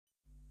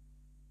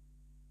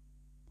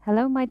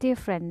Hello, my dear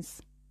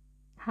friends.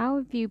 How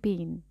have you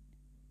been?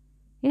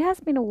 It has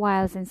been a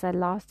while since I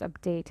last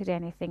updated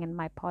anything in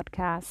my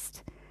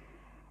podcast,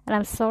 and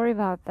I'm sorry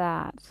about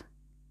that.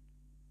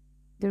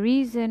 The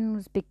reason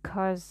was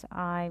because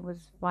I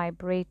was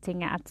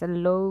vibrating at a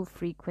low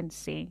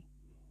frequency,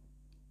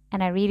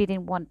 and I really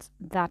didn't want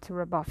that to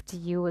rub off to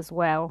you as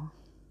well,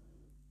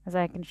 as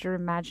I can sure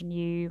imagine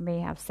you may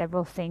have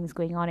several things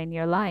going on in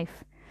your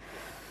life.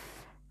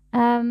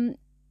 Um,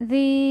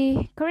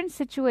 the current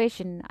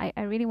situation,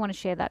 I really want to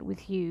share that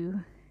with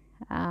you.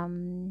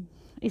 um,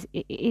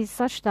 is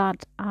such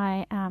that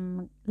I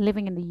am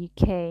living in the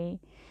UK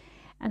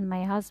and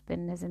my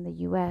husband is in the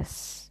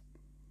US.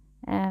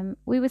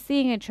 We were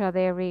seeing each other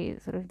every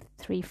sort of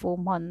 3, 4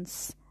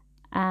 months,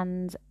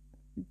 and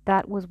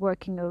that was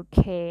working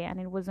okay, and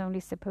it was only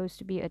supposed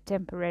to be a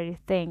temporary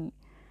thing.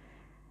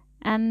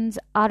 And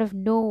out of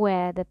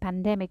nowhere, the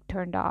pandemic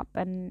turned up,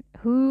 and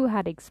who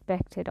had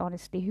expected,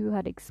 honestly, who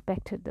had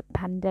expected the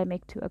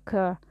pandemic to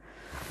occur?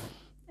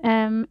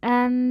 And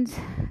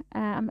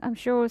I'm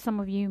sure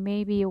some of you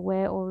may be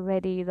aware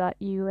already that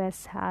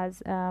US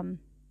has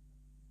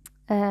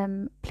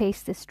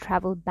placed this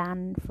travel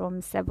ban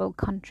from several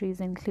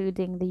countries,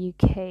 including the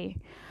UK.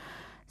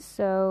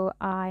 So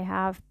I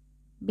have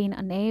been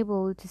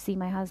unable to see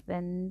my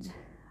husband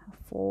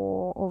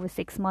for over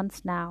 6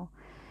 months now.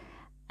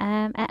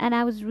 And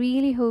I was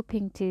really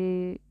hoping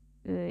to,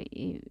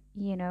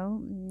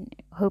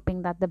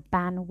 hoping that the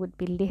ban would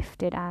be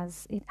lifted,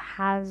 as it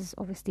has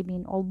obviously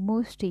been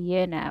almost a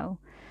year now.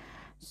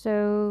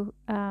 So,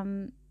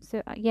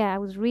 yeah, I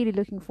was really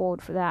looking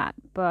forward for that,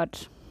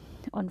 but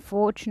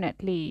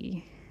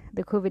unfortunately,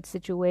 the COVID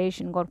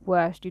situation got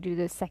worse due to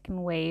the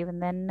second wave,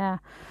 and then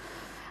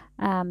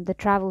the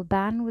travel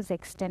ban was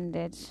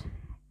extended.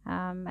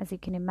 As you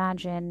can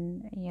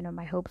imagine,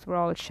 my hopes were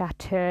all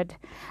shattered.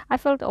 I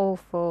felt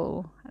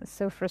awful,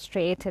 so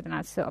frustrated, and I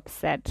was so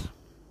upset.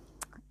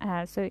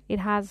 So it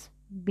has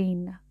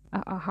been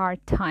a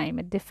hard time,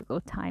 a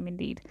difficult time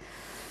indeed.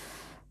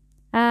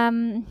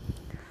 Um,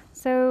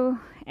 so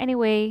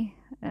anyway,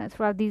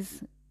 throughout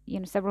these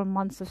several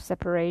months of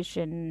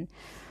separation,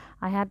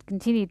 I had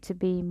continued to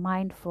be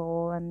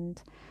mindful,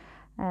 and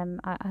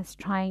I was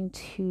trying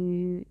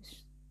to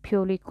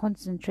purely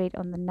concentrate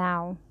on the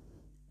now,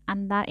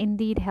 and that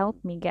indeed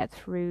helped me get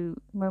through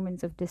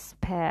moments of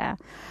despair.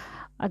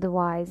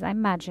 Otherwise, I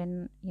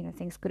imagine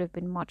things could have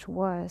been much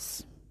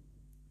worse.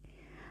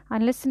 I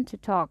listened to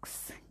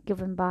talks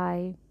given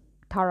by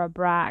Tara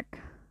Brach,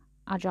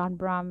 Ajahn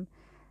Brahm,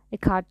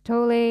 Eckhart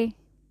Tolle.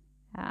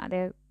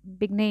 They're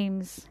big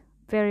names,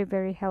 very,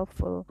 very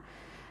helpful.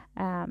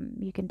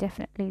 You can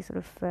definitely sort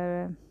of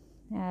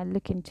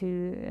look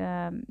into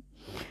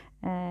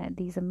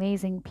these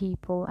amazing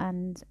people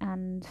and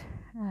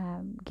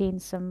gain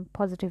some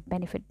positive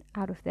benefit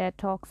out of their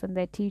talks and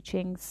their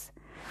teachings.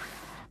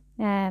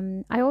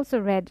 I also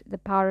read The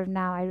Power of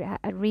Now.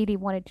 I really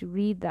wanted to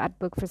read that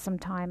book for some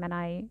time, and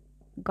I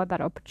got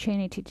that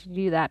opportunity to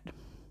do that,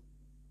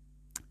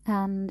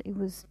 and it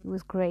was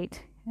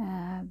great.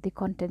 The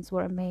contents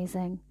were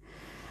amazing.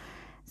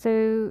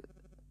 So,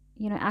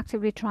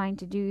 actively trying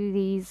to do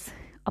these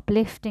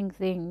uplifting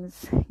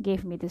things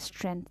gave me the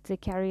strength to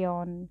carry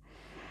on.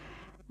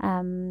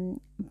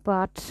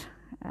 But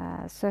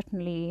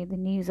certainly the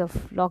news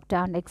of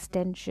lockdown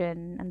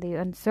extension and the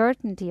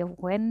uncertainty of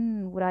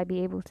when would I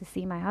be able to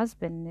see my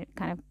husband, it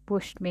kind of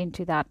pushed me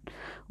into that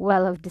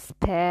well of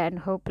despair and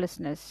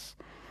hopelessness.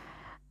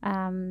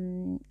 So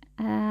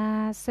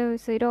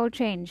it all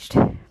changed.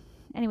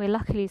 Anyway,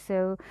 luckily,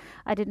 so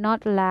I did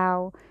not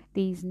allow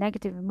these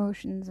negative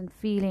emotions and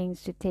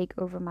feelings to take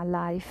over my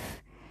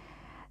life.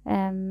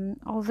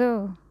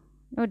 Although,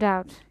 no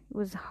doubt, it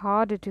was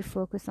harder to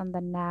focus on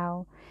the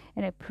now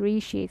and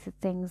appreciate the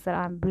things that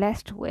I'm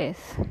blessed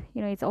with.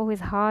 It's always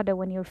harder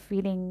when you're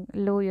feeling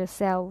low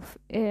yourself.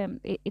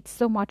 It's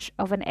so much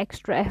of an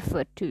extra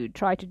effort to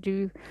try to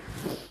do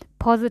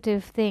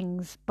positive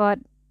things, but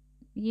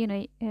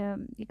you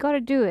got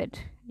to do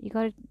it. You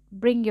got to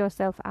bring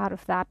yourself out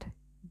of that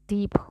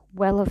deep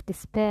well of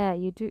despair.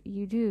 You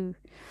do.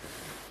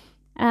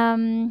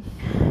 Um,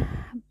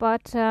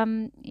 but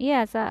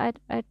yes, I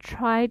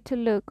tried to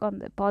look on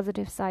the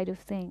positive side of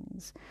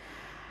things,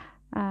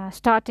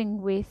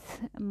 starting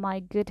with my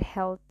good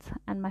health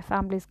and my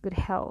family's good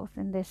health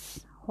in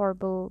this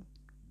horrible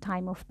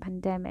time of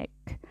pandemic.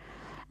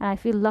 And I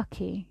feel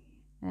lucky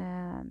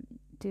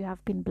to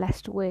have been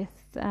blessed with,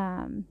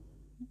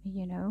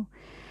 you know,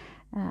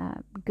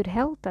 good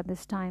health at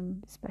this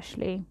time,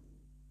 especially.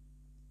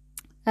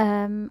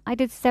 I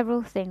did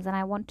several things, and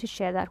I want to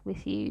share that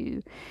with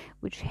you,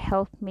 which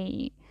helped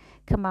me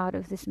come out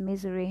of this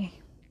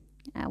misery.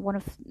 One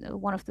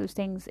of those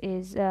things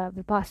is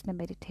Vipassana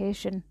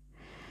meditation.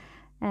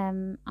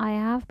 I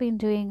have been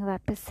doing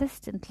that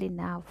persistently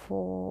now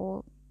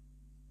for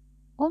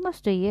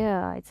almost a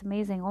year. It's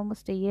amazing,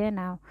 almost a year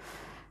now.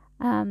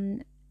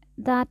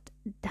 That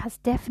has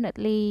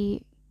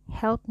definitely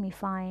helped me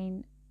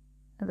find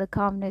the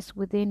calmness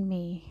within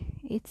me.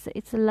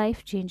 It's a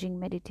life-changing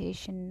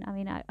meditation. I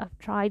mean, I've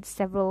tried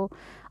several.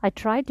 I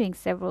tried doing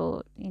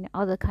several,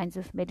 other kinds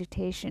of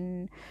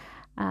meditation,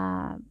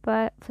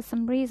 but for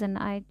some reason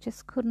I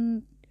just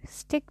couldn't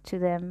stick to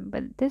them.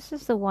 But this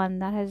is the one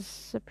that has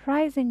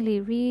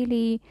surprisingly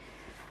really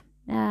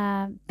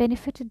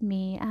benefited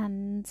me,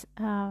 and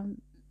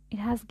it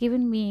has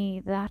given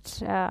me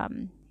that.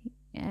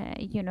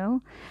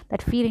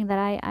 That feeling that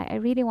I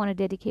really want to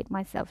dedicate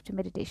myself to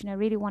meditation. I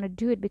really want to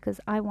do it because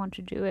I want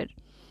to do it.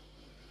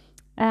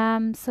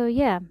 So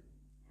yeah,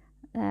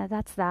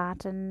 that's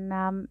that. And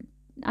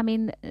I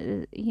mean,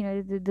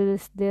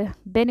 the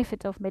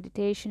benefit of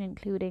meditation,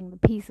 including the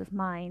peace of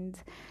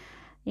mind,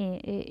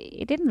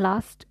 it didn't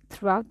last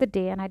throughout the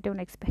day, and I don't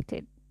expect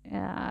it,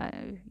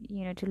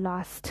 to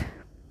last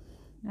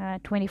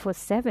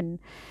 24/7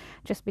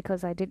 just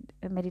because I did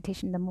a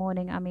meditation in the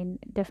morning. I mean,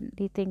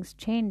 definitely things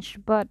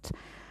changed, but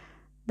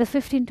the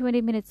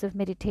 15-20 minutes of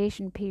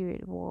meditation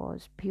period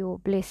was pure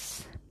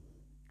bliss.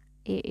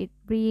 It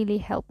really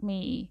helped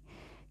me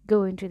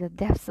go into the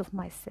depths of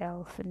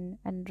myself,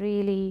 and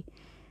really,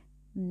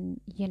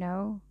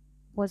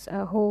 was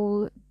a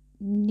whole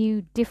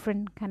new,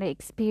 different kind of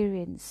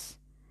experience.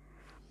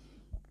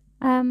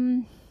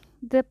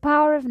 The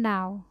Power of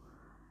Now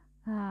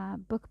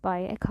book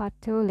by Eckhart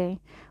Tolle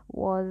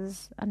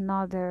was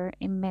another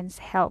immense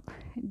help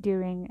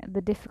during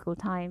the difficult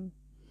time.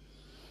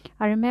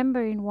 I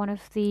remember in one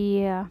of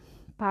the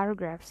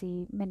paragraphs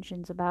he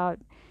mentions about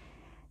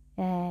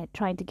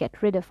trying to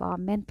get rid of our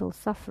mental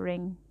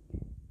suffering,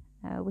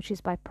 which is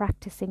by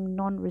practicing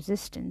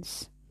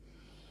non-resistance.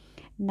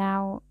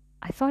 Now,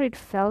 I thought it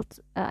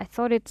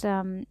sort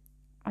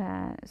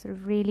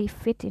of really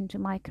fit into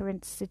my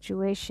current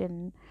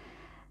situation.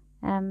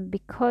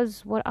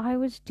 Because what I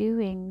was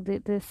doing,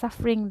 the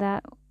suffering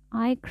that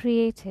I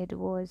created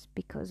was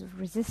because of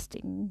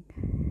resisting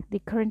the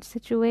current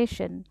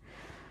situation.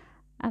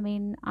 I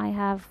mean, I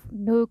have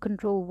no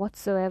control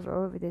whatsoever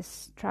over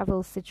this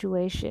travel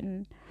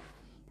situation,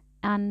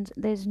 and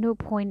there's no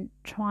point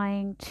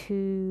trying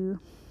to,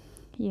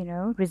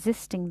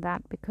 resisting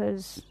that,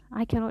 because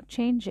I cannot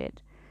change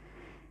it.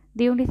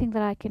 The only thing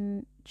that I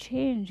can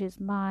change is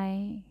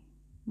my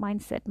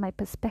mindset, my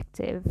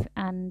perspective,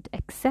 and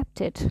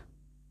accept it.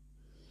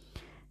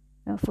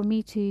 For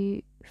me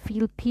to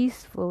feel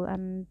peaceful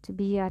and to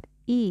be at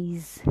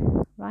ease,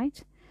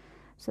 right?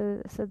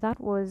 So that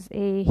was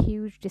a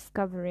huge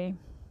discovery.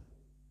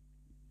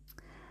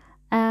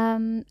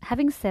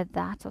 Having said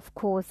that, of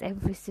course,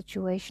 every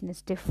situation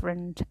is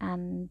different,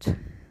 and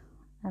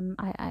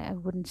I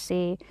wouldn't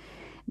say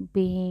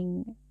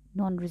being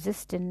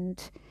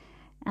non-resistant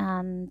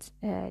and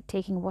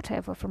taking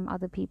whatever from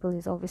other people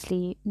is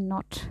obviously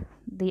not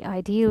the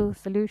ideal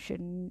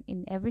solution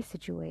in every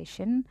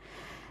situation.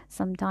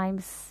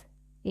 Sometimes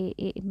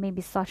it may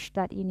be such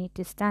that you need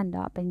to stand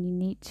up and you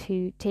need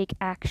to take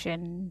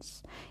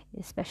actions,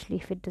 especially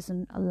if it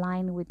doesn't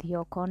align with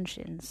your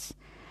conscience.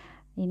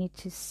 You need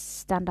to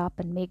stand up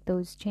and make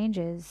those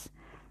changes,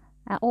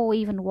 or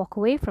even walk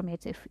away from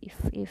it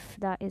if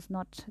that is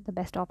not the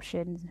best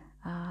option.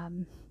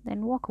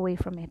 Then walk away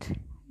from it.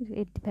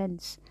 It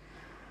depends.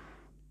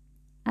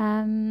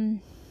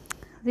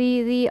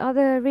 The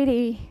other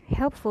really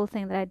helpful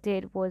thing that I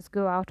did was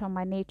go out on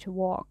my nature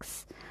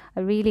walks. I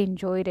really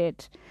enjoyed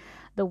it.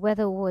 The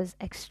weather was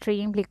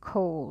extremely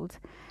cold,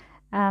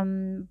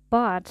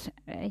 but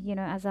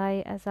as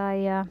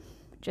I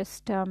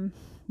just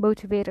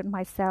motivated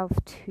myself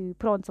to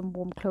put on some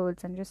warm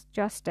clothes and just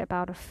step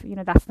out of,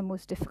 that's the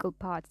most difficult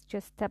part,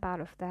 just step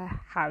out of the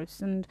house,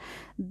 and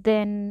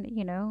then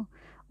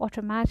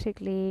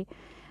automatically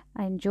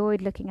I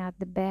enjoyed looking at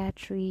the bare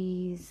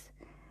trees.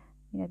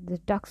 The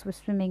ducks were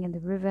swimming in the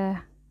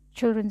river,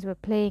 children were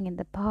playing in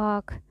the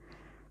park,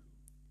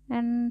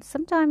 and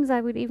sometimes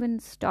I would even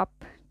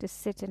stop to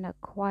sit in a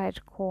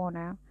quiet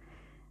corner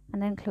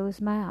and then close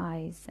my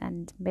eyes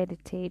and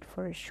meditate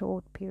for a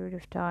short period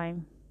of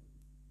time.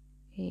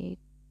 It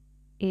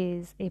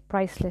is a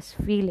priceless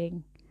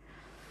feeling,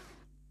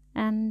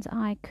 and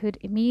I could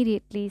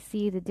immediately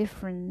see the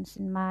difference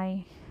in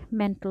my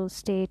mental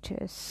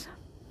status.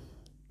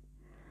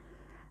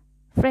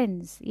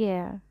 Friends,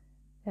 yeah.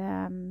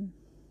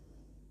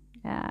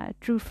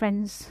 True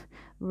friends,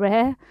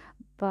 rare,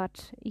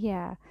 but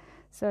yeah,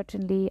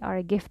 certainly are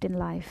a gift in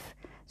life.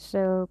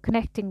 So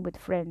connecting with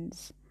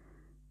friends,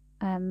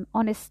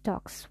 honest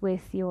talks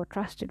with your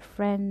trusted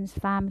friends,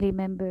 family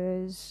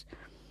members,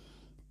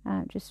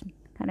 just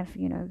kind of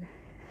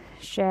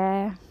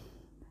share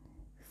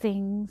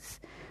things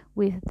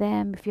with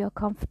them if you're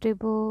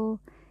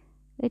comfortable.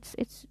 It's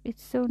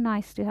so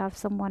nice to have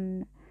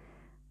someone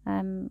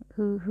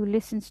who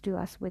listens to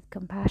us with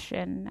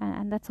compassion,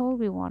 and that's all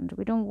we want.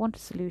 We don't want a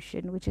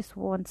solution, we just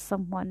want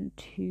someone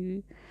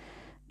to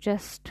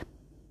just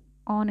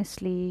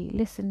honestly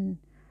listen,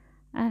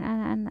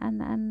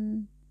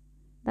 and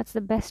that's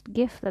the best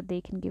gift that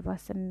they can give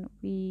us, and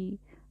we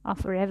are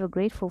forever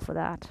grateful for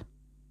that.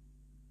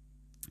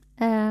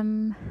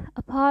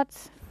 Apart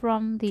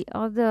from the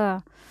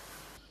other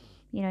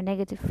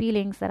negative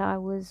feelings that I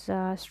was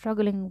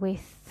struggling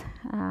with.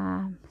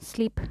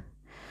 Sleep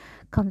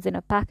comes in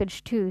a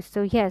package too.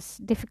 So yes,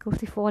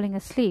 difficulty falling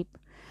asleep.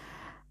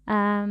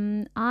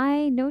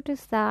 I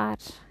noticed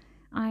that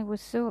I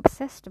was so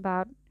obsessed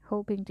about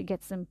hoping to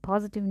get some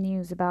positive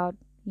news about,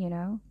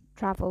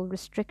 travel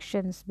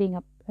restrictions being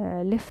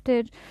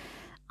lifted.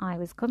 I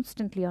was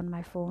constantly on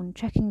my phone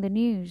checking the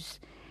news.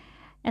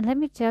 And let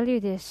me tell you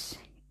this,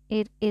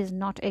 it is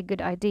not a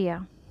good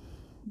idea,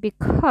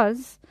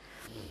 because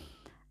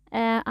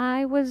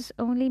I was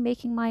only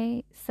making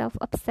myself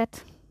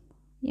upset,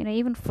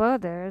 even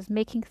further, as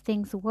making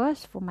things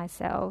worse for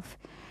myself,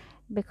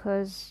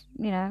 because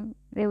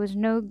there was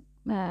no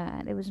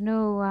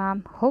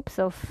hopes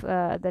of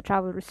the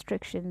travel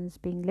restrictions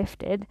being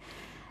lifted.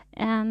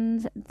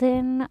 And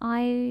then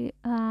I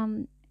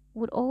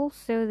would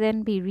also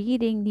then be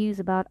reading news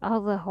about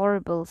other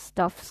horrible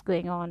stuffs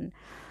going on,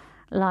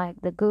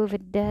 like the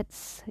COVID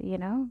deaths,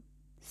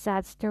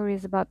 sad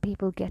stories about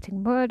people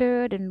getting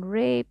murdered and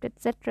raped,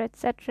 etc.,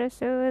 etc.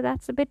 So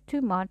that's a bit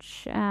too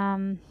much.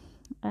 And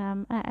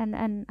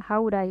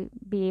how would I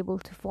be able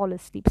to fall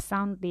asleep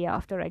soundly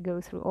after I go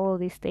through all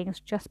these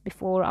things just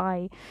before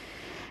I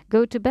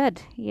go to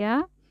bed?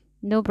 Yeah,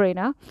 no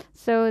brainer.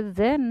 So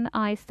then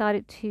I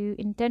started to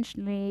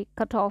intentionally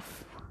cut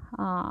off,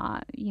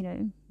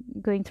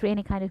 going through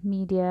any kind of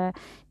media,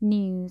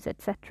 news,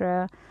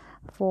 etc.,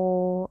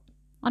 for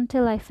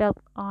until I felt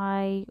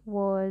I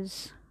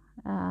was,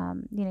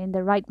 in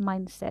the right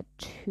mindset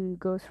to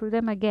go through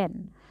them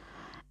again,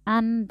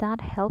 and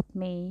that helped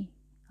me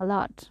a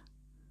lot.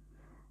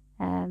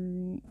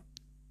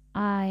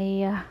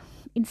 I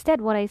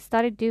instead, what I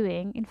started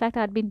doing, in fact,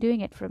 I'd been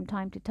doing it from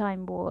time to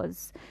time,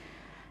 was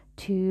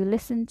to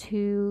listen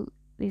to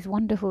these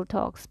wonderful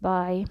talks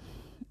by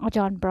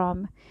Ajahn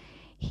Brahm.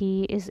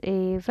 He is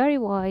a very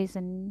wise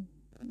and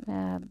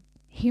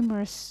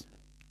humorous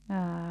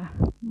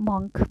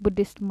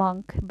Buddhist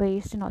monk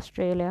based in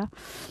Australia.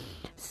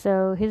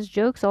 So his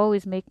jokes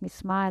always make me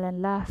smile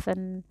and laugh,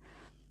 and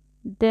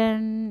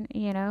then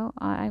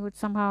I would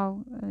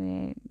somehow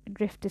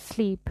drift to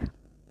sleep.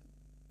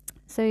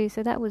 So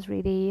that was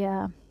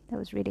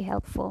really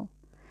helpful.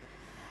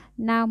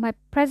 Now my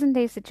present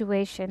day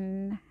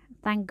situation,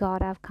 thank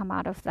God I've come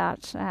out of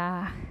that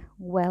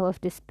well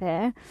of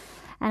despair,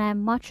 and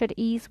I'm much at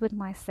ease with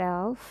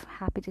myself,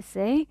 happy to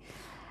say.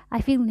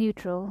 I feel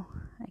neutral.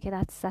 Okay,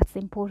 that's the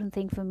important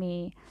thing for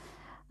me.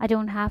 I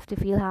don't have to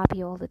feel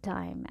happy all the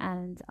time,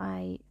 and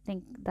I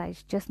think that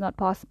it's just not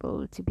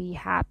possible to be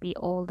happy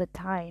all the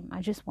time.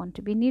 I just want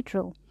to be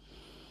neutral.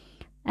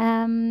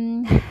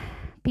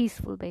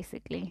 Peaceful,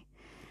 basically.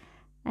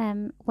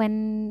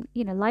 When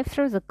life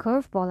throws a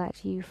curveball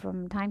at you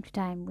from time to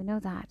time, we know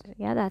that.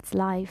 Yeah, that's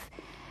life.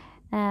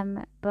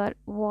 But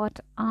what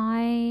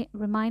I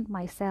remind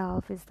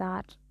myself is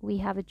that we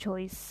have a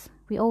choice.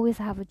 We always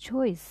have a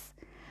choice.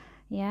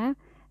 Yeah.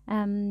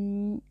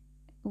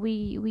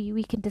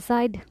 We can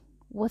decide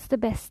what's the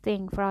best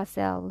thing for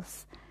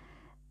ourselves,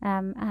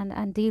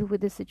 and deal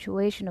with the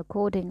situation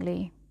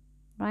accordingly,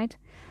 right?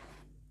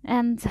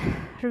 And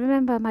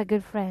remember, my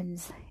good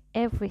friends,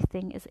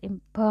 everything is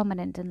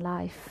impermanent in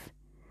life,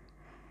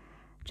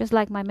 just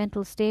like my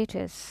mental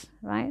status,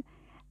 right?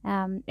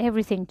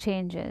 Everything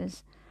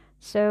changes.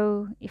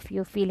 So if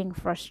you're feeling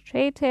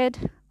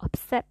frustrated,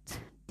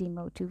 upset,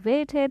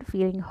 demotivated,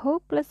 feeling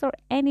hopeless, or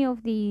any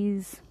of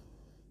these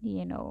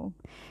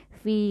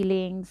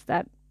feelings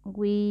that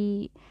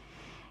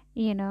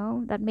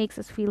that makes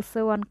us feel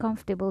so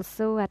uncomfortable,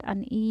 so at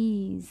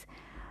unease,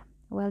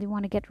 well, you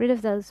want to get rid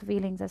of those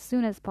feelings as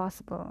soon as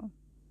possible.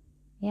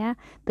 Yeah,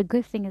 the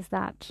good thing is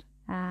that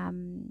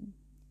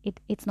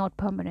it's not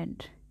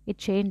permanent. It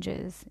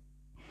changes.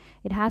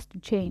 It has to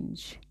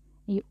change.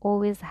 You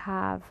always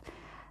have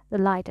the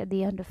light at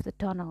the end of the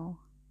tunnel.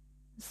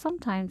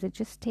 Sometimes it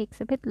just takes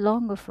a bit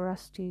longer for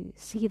us to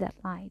see that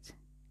light,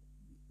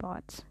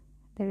 but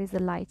there is a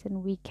light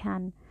and we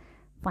can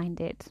find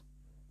it.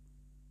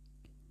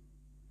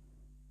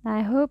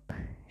 I hope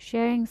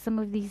sharing some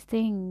of these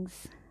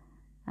things,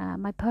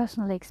 my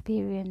personal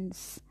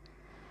experience,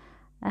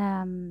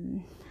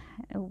 that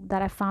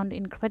I found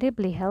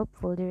incredibly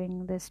helpful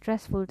during the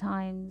stressful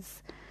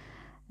times,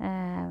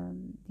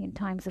 in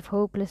times of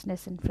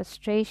hopelessness and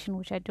frustration,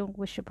 which I don't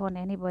wish upon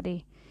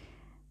anybody.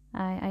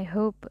 I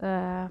hope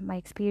my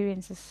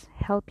experiences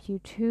help you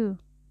too.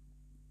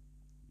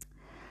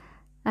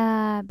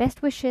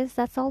 Best wishes,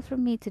 that's all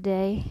from me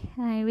today.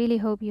 I really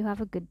hope you have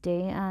a good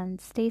day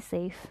and stay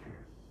safe.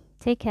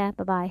 Take care,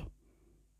 bye bye.